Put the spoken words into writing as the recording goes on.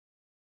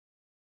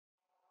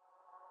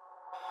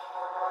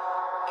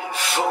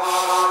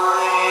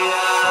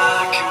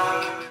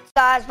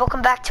Guys,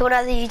 welcome back to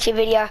another YouTube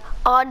video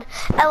on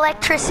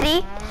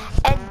electricity,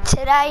 and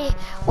today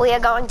we are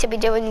going to be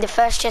doing the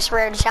first chest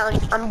rarity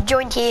challenge. I'm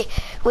joined here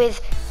with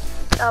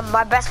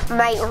my best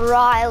mate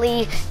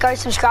Riley. Go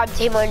subscribe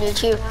to him on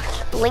YouTube,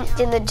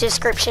 linked in the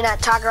description at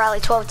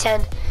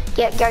TigerRiley1210.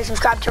 Yeah, go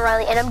subscribe to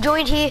Riley. And I'm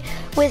joined here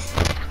with,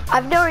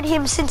 I've known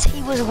him since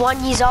he was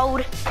 1 year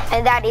old,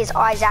 and that is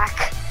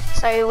Isaac.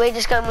 So we're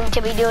just going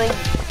to be doing,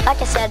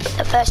 like I said,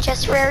 the first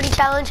chest rarity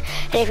challenge.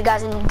 And if you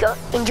guys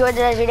enjoyed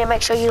today's video,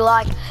 make sure you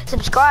like,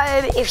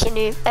 subscribe if you're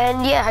new.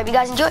 And yeah, hope you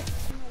guys enjoy.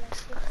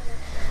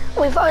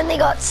 We've only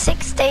got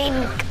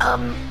 16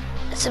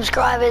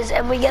 subscribers,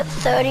 and we get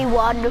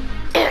 31.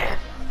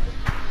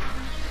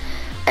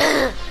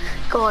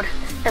 God,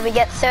 and we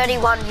get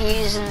 31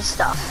 views and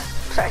stuff.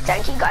 So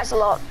thank you guys a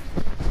lot.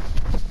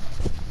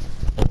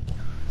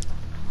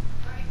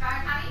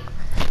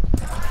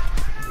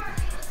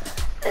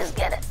 Let's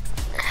get it.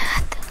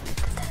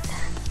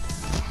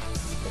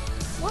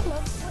 What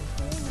level?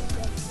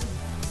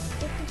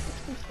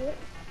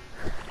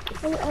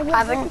 What are you? I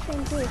haven't.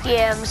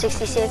 Yeah, I'm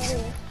 66.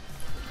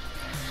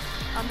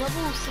 I'm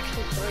level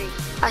 63.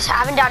 I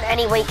haven't done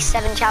any week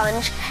 7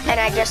 challenge,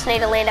 and I just need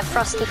to land at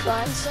Frosty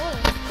Flats.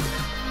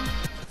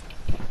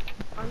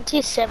 I'm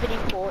tier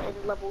 74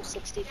 and level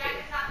 63.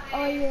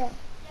 Oh yeah.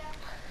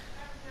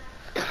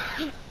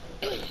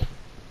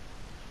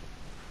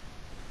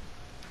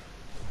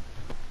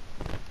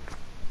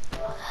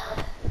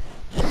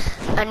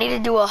 I need to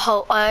do a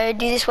whole. I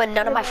do this when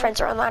none of my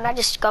friends are online. I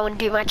just go and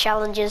do my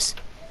challenges.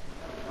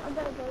 I'm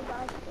gonna go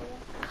guys.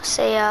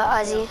 See ya,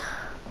 Ozzy.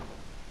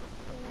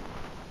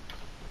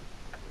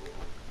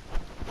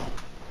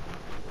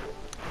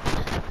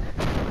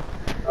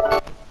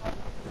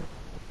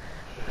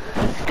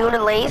 Do you want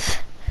to leave,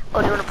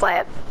 or do you want to play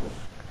it?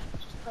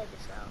 Just play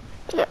this out.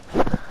 Yep.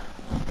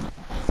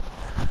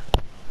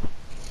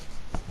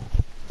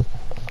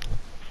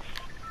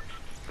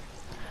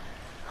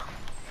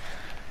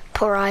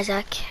 Poor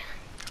Isaac.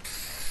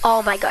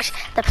 Oh my gosh,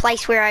 the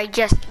place where I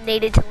just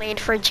needed to land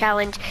for a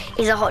challenge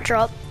is a hot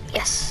drop.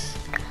 Yes.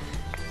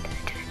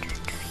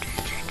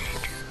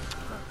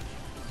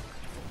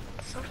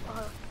 So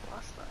far,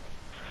 last night.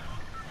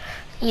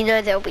 You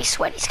know there'll be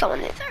sweaties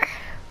going in there.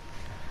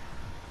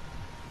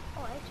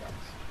 Oh, Ajax.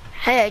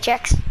 Hey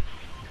Ajax.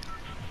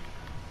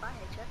 Bye,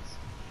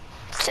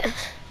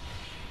 Ajax.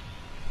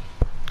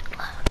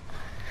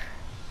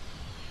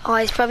 Oh,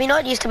 he's probably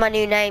not used to my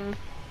new name.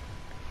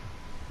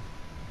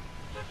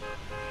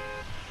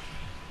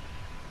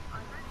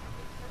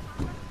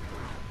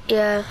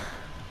 Yeah,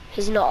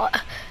 he's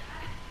not.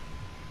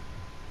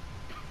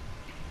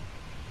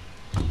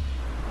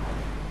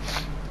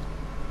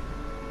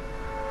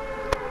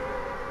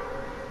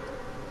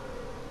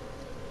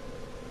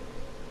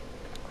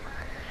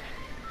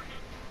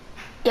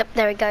 Yep,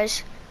 there he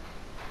goes.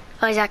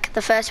 Isaac,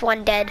 the first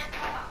one dead.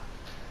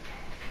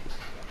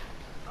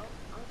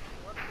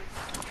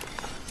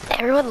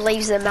 Everyone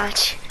leaves the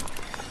match.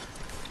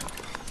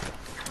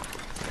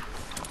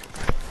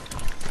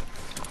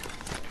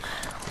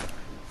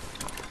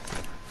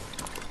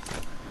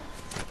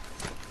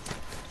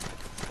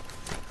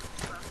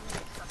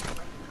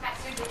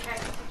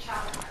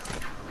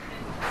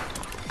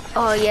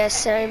 Oh yeah,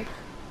 same.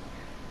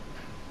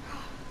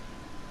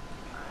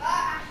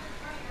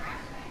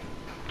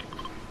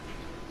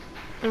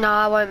 No,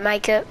 I won't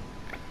make it.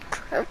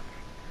 You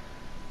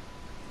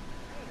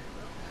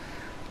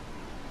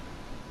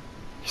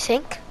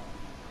think?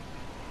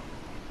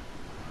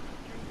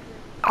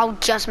 I'll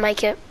just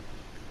make it.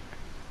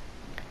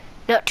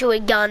 Not to a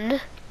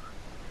gun.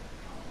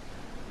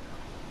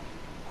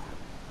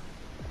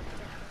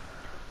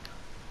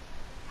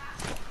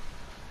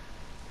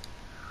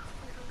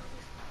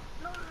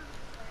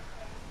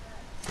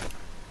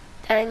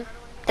 Dang.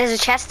 There's a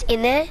chest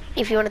in there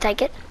if you want to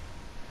take it.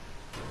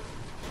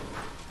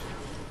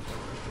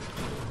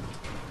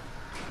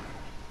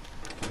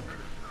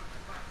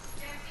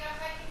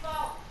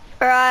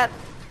 Alright.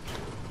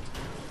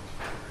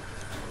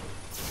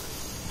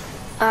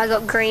 I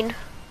got green.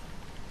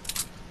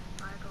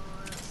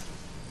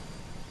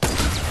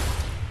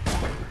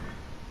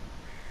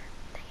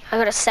 I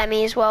got a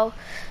semi as well,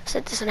 so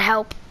it doesn't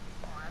help.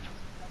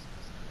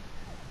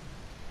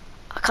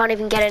 I can't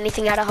even get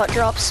anything out of hot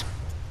drops.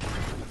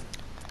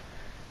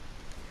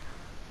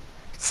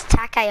 It's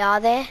TAC AR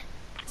there.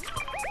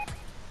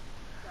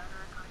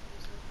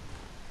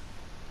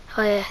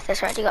 Oh yeah,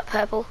 that's right, you got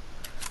purple.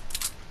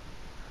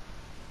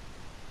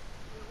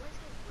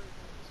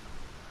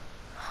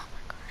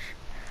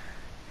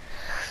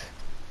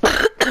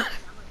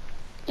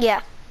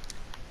 Yeah.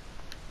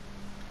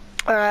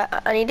 Alright,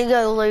 I need to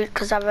go loot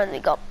because I've only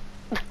got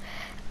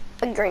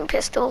a green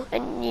pistol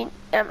and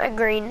a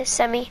green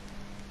semi.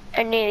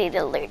 I need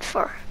to loot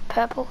for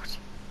purples.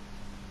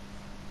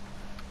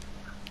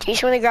 Do you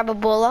just want to grab a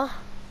baller?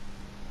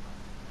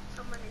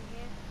 Someone in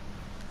here.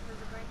 There's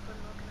a green one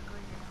looking at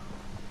green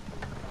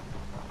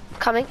now.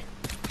 Coming.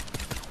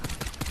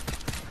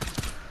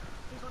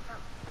 He's on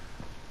top.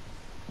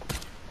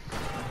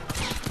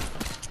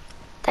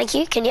 Thank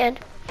you, can you end?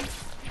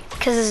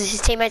 Because his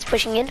teammates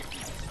pushing in.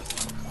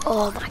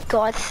 Oh my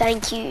god,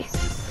 thank you.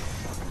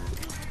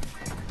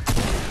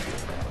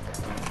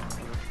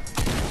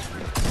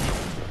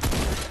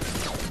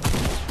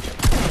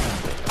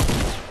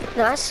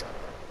 Nice.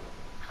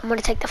 I'm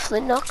gonna take the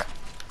flint knock.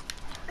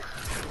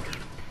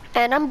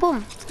 And I'm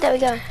boom. There we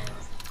go.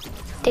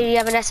 Did you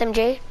have an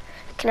SMG?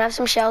 Can I have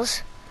some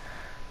shells?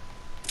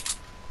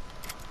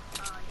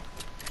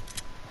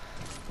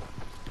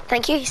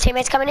 Thank you. His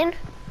teammate's coming in.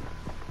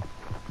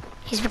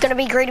 He's gonna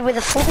be greeted with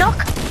a flint knock.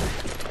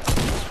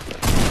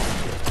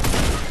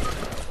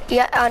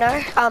 Yeah, I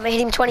know. I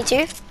hit him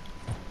 22.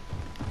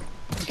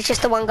 It's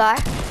just the one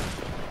guy.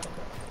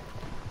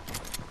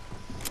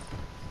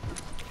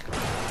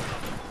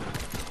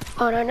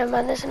 Oh no, never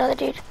mind. There's another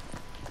dude.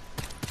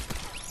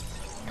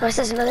 Nice,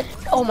 there's another.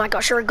 Oh my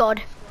gosh, you're a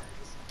god.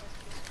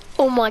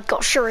 Oh my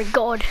gosh, you're a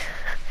god.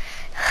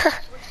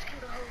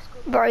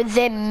 Bro,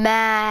 they're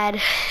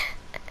mad.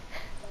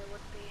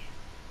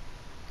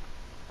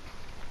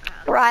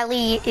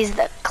 Riley is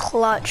the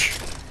clutch.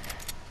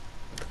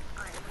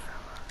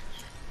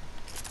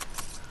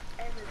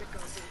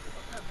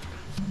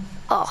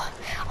 Oh,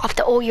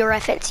 after all your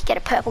efforts, you get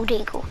a purple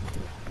deagle.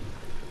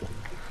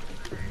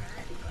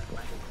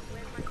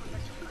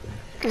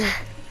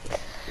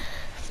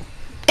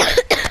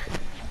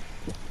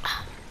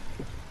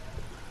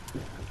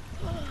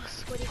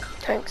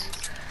 Thanks.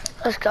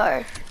 Let's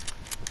go.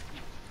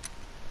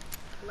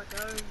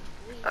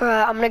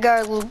 Alright, I'm gonna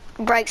go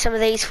break some of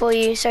these for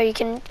you so you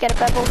can get a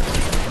purple.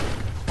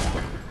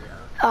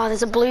 Oh,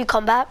 there's a blue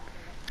combat.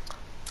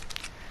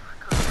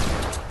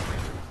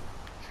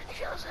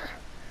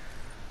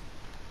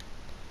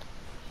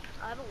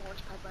 I have a launch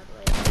pad, by the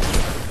way.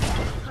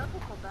 Purple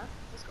combat.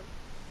 Let's go.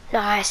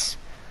 Nice.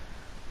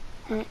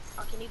 I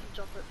can even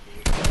drop it for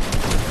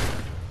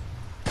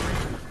you.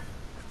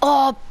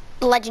 Oh,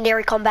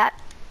 legendary combat.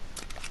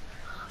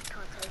 I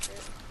can't take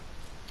it.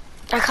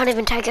 I can't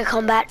even take a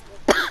combat.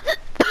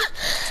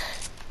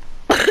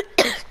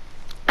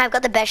 I've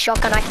got the best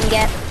shotgun I can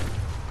get.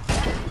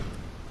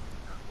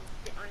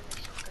 The only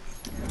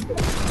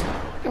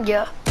shotgun.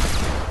 Yeah.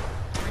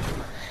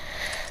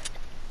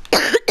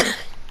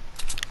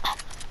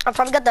 I've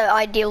probably got the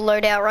ideal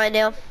loadout right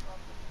now. I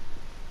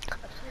just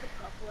need a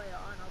purple AR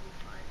and I'll be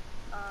fine.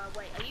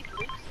 Wait, are you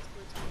blue? 'Cause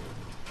it's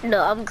blue team.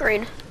 No, I'm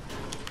green.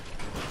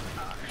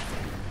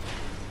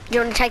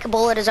 You want to take a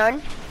ball at a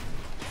zone?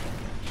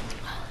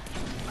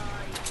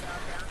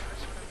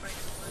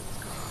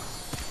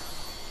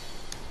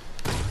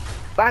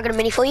 I got a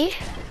mini for you.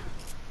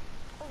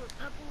 Oh,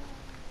 purple.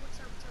 What's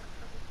up?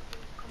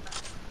 Purple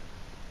combat.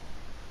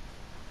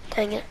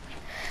 Dang it.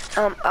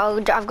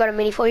 I've got a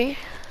mini for you.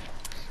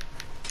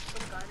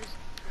 Some guy just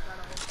got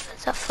a whole.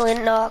 It's a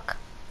flint knock.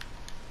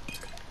 And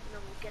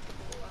then we'll get the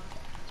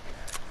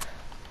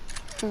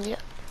ball.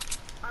 Yeah.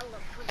 I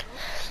love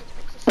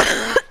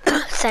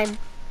flint. Same.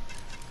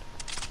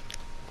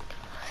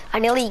 I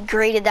nearly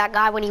greeted that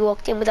guy when he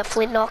walked in with a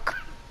flint knock.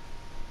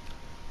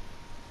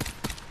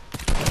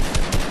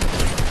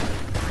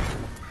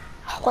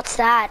 What's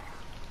that?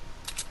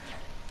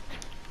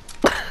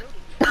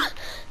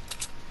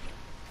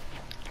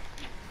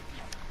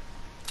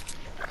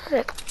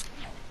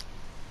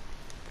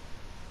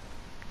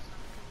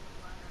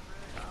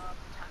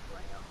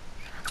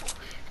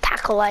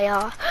 Tackle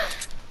AR.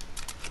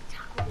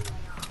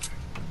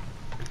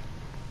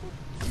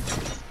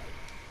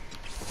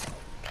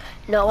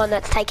 No one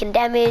that's taken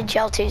damage.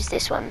 L2's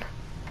this one.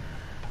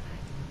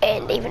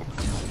 And even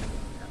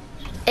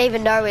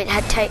though it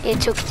had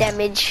it took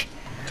damage,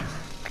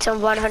 it's on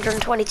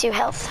 122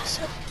 health.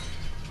 So.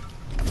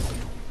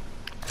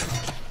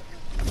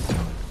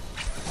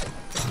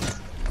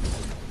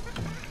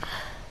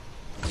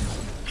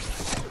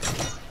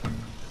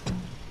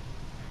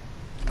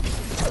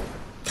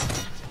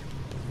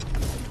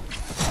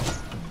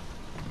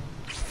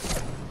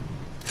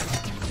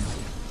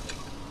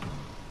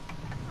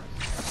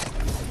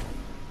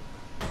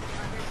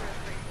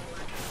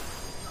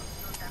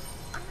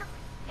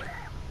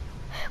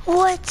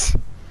 What?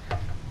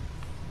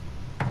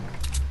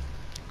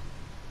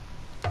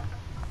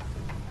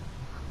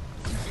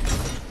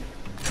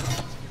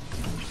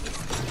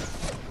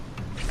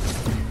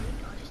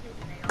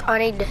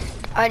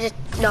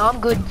 No,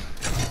 I'm good.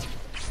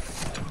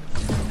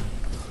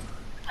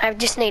 I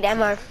just need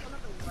ammo.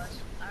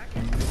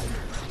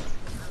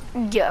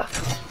 Yeah.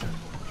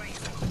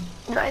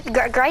 No,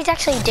 Grey's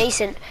actually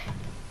decent.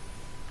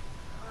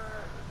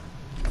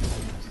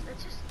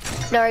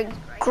 No,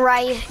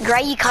 Grey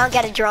you can't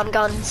get a drum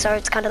gun, so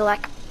it's kind of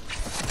like...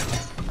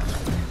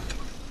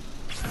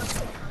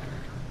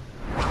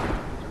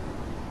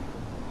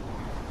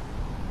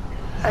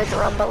 a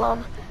drum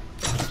alarm.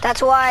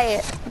 That's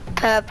why,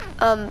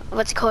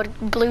 what's it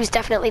called? Blue's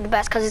definitely the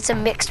best, because it's a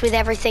mixed with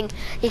everything.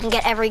 You can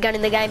get every gun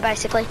in the game,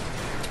 basically.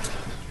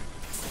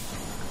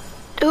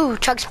 Ooh,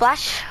 chug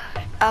splash.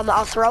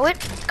 I'll throw it.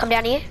 Come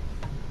down here.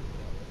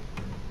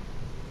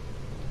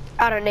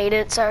 I don't need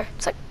it, so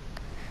it's like...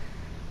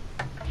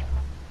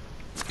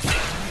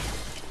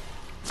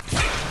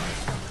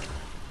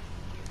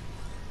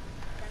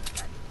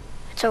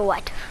 So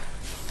what?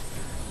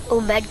 Oh,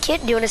 med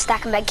kit. Do you want to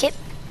stack a med kit?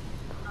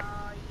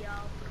 Yeah,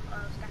 I'll put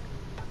a stack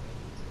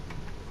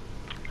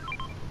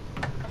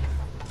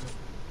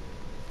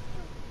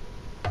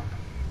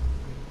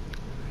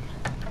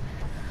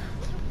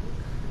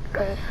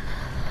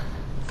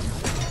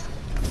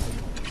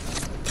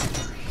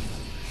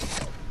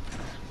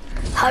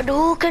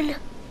Hadouken.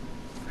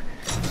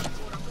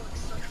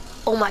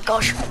 Oh my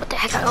gosh, what the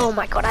heck? Oh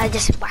my god, I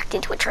just whacked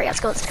into a tree. I was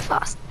going so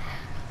fast.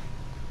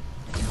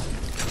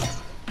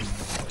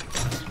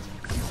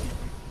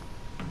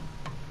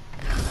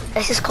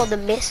 This is called the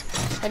miss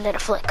and then a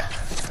flick.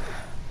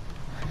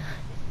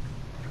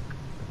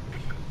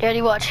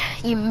 Ready, watch.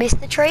 You miss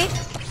the tree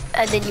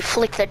and then you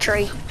flick the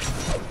tree.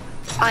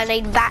 I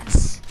need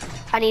bats.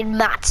 I need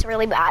mats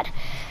really bad.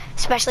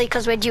 Especially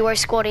because we're duo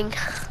squatting.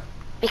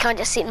 We can't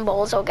just sit in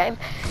balls all game.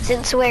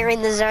 Since we're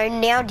in the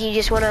zone now, do you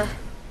just want to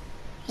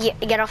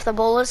get off the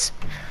ballers?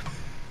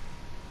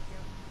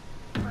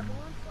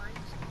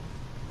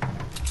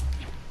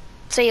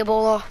 See you,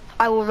 baller.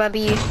 I will remember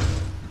you.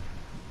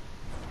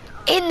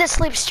 In the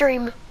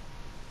slipstream.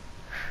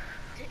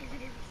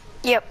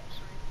 Yep.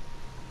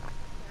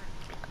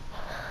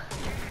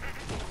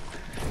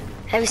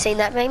 Have you seen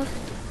that meme?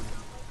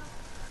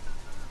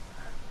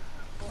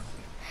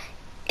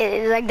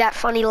 It's like that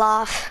funny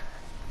laugh.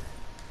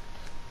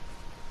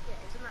 Yeah,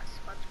 isn't that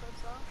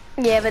SpongeBob's laugh?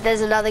 Yeah, but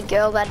there's another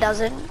girl that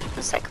does it.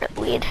 It's like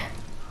weird.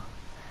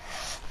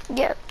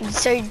 Yeah,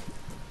 so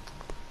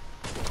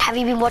have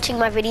you been watching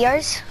my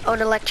videos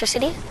on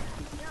electricity? Yeah,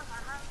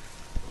 I have.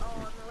 Oh,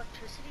 on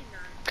electricity? No.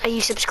 Are you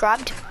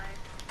subscribed?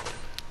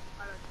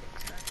 I don't think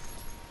so.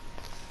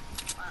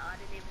 I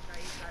didn't even know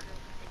you guys were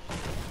thinking.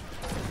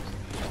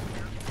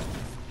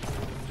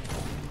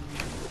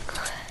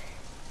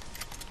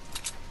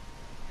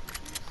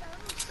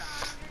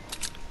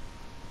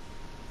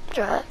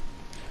 Right.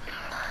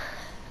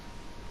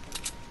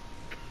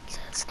 So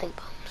that's stink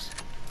bombs.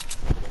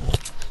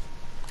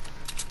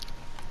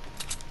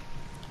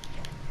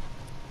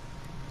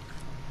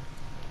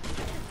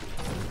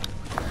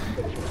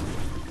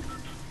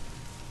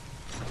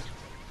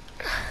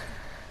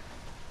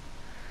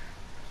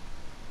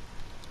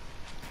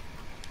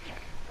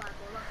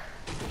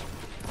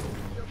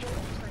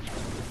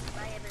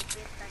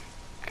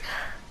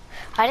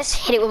 I just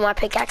hit it with my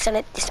pickaxe and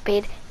it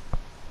disappeared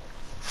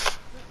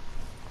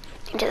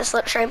into the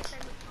slipstream.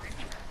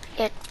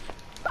 Yeah,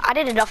 I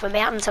did it off a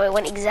mountain, so it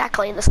went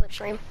exactly in the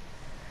slipstream.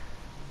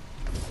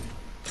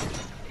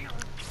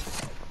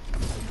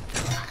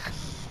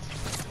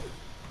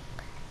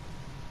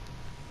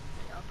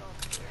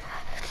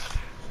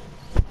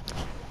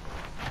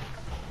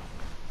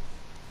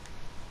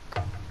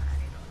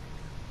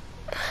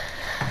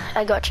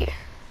 I got you.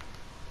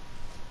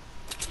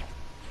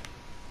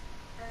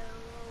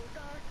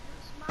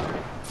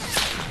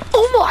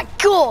 Oh my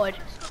god!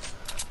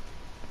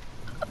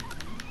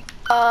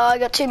 I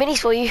got 2 minis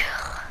for you.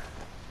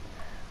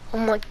 Oh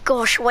my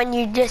gosh, when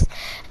you just...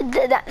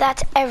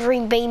 that's every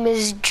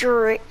beamer's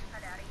dream.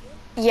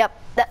 Yep,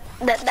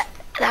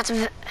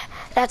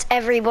 that's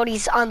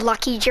everybody's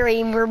unlucky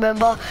dream,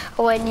 remember?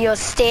 When you're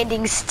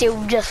standing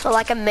still just for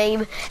like a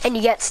meme and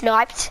you get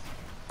sniped.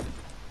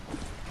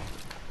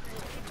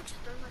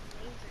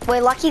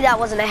 We're lucky that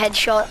wasn't a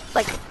headshot,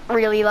 like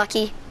really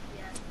lucky.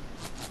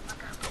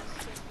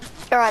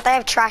 Alright, they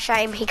have trash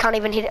aim, he can't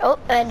even hit it. Oh,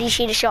 and he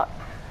hit a shot.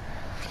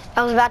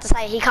 I was about to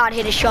say he can't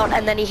hit a shot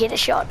and then he hit a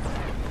shot.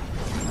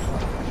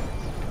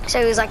 So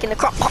he was like in the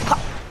crop, pop, pop.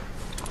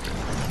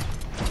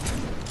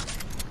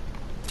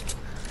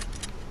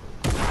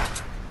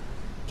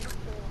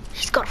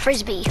 He's got a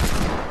frisbee.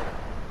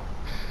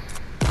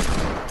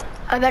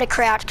 I better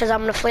crouch because I'm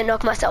gonna flint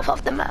knock myself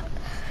off the map.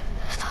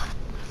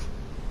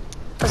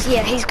 But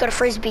yeah, he's got a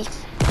frisbee.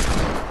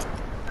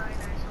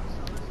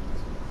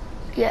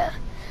 Yeah.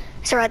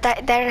 It's alright,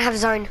 they don't have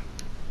zone.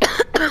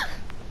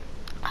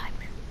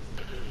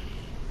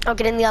 I'll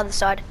get in the other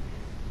side.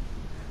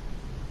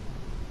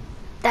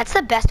 That's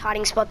the best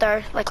hiding spot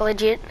though, like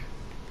legit.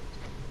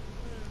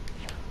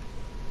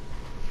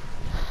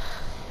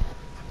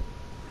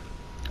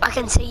 I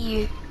can see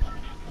you.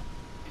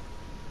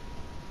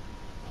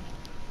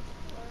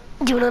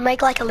 Do you want to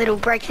make like a little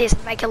break this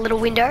and make a little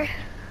window?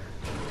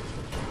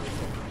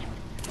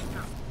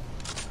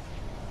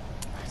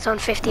 It's on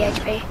 50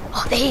 HP.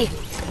 Oh, they're here.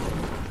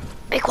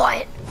 Be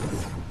quiet.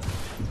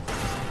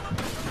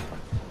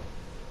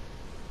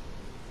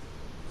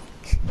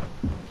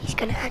 He's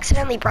gonna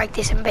accidentally break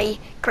this and be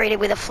greeted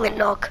with a flint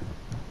knock.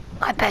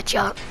 I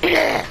betcha.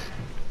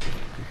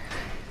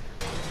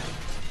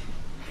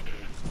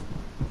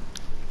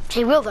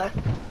 He will though.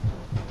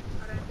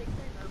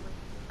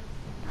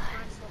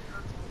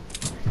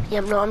 Yeah,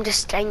 no, I'm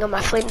just staying on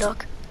my flint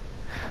knock.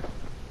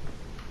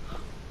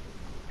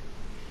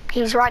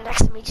 He was right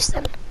next to me just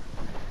then.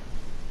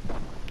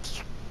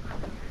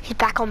 He's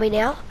back on me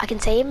now. I can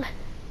see him.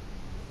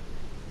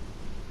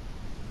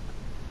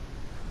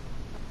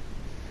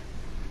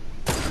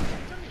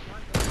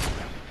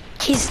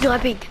 He's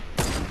sniping.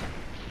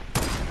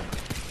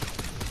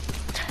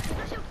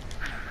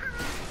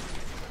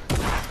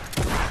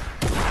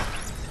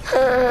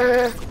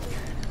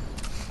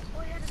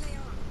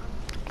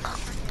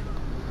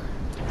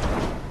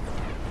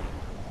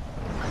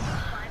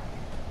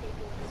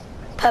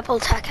 Purple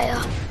attack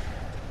AR.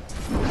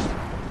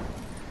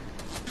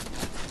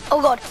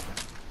 Oh god.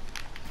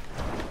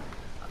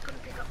 I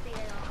couldn't pick up the AR.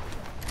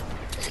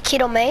 There's a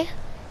kid on me.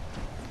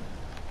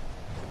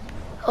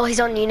 Oh, he's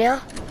on you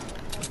now.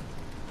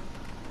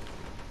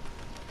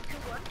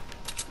 2-1.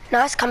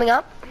 Nice, coming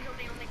up. He's on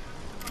me, on me.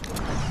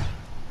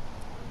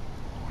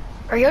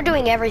 Or you're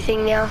doing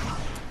everything now.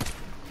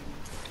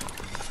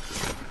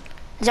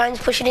 Zone's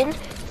pushing in,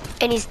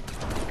 and he's...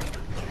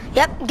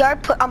 Yep, go,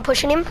 I'm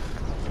pushing him.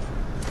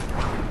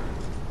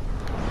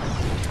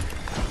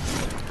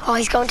 Oh,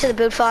 he's going to the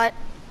build fight.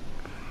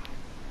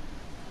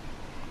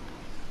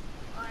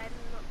 I'm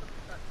not the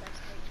best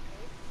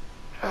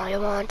HP. Oh, you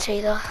won't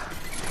either.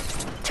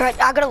 It's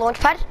alright, I got a launch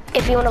pad,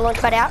 if you want a launch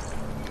pad out.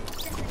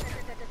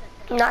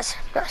 Nice,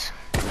 nice.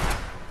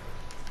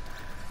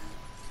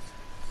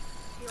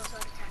 He also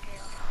has attack AR.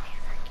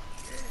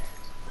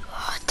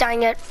 Oh,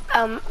 dang it.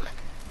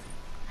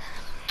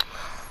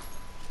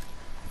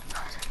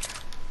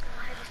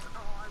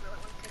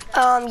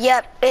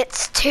 Yep,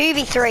 it's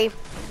 2v3. Oh,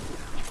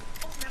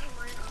 never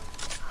mind.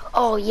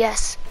 Oh,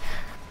 yes.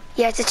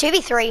 Yeah, it's a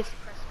 2v3.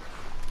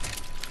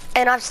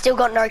 And I've still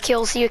got no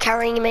kills, so you're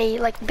carrying me,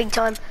 like, big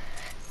time. Do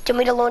you want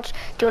me to launch,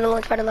 do you want to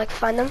launch pad and, like,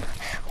 find them?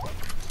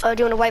 Or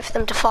do you want to wait for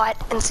them to fight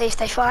and see if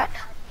they fight?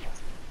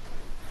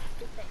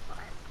 If they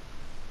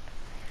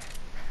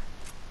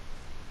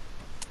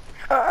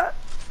fight.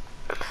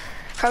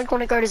 Probably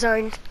want to go to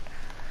zone.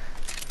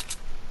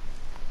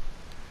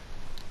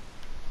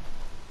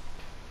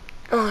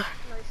 Oh,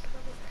 No, he's still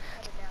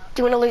headed out. do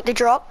you want to loot the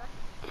drop?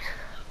 Oh,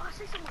 I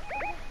see someone.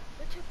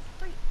 They're 3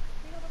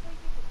 other 3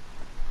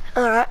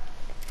 people. Alright,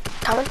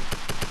 coming.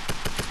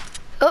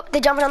 Oh,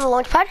 they're jumping on the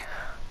launch pad.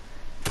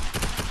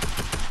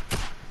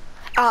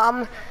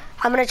 I'm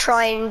gonna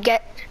try and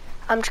get,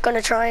 I'm just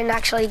gonna try and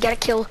actually get a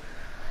kill.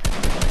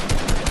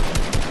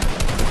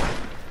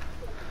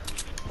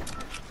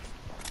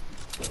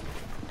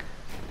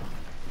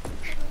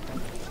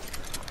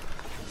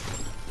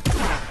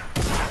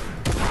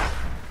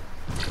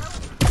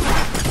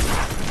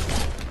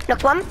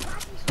 Knocked one. That's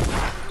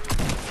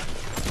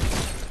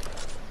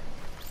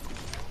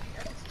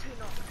 2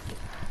 knocked.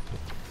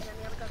 And then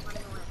the other guy's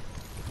running away.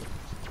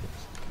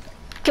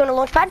 Do you want a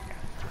launch pad? I've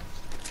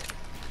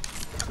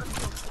got 2 knocks. It's a 2v1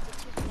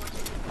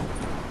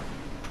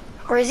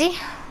 Or is he? 2v1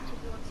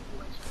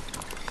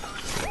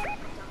 situation.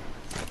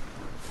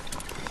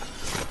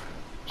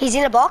 He's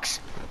in a box.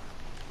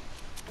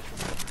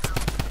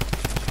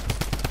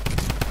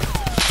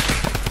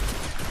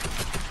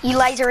 You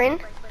laser in.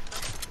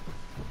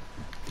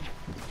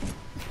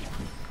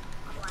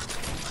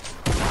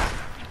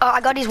 Oh, I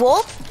got his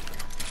wall.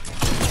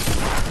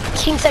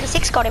 Team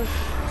 36 got him.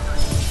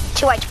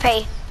 2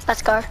 HP.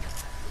 Let's go.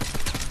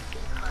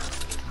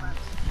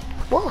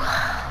 Whoa.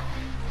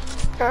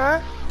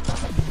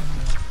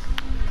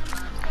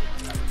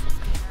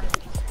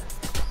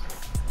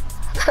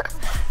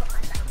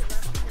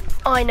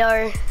 I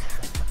know.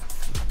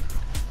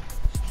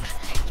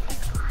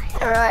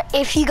 Alright,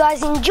 if you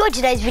guys enjoyed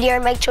today's video,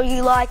 make sure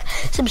you like,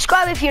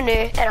 subscribe if you're new,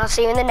 and I'll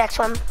see you in the next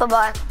one.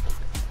 Bye-bye.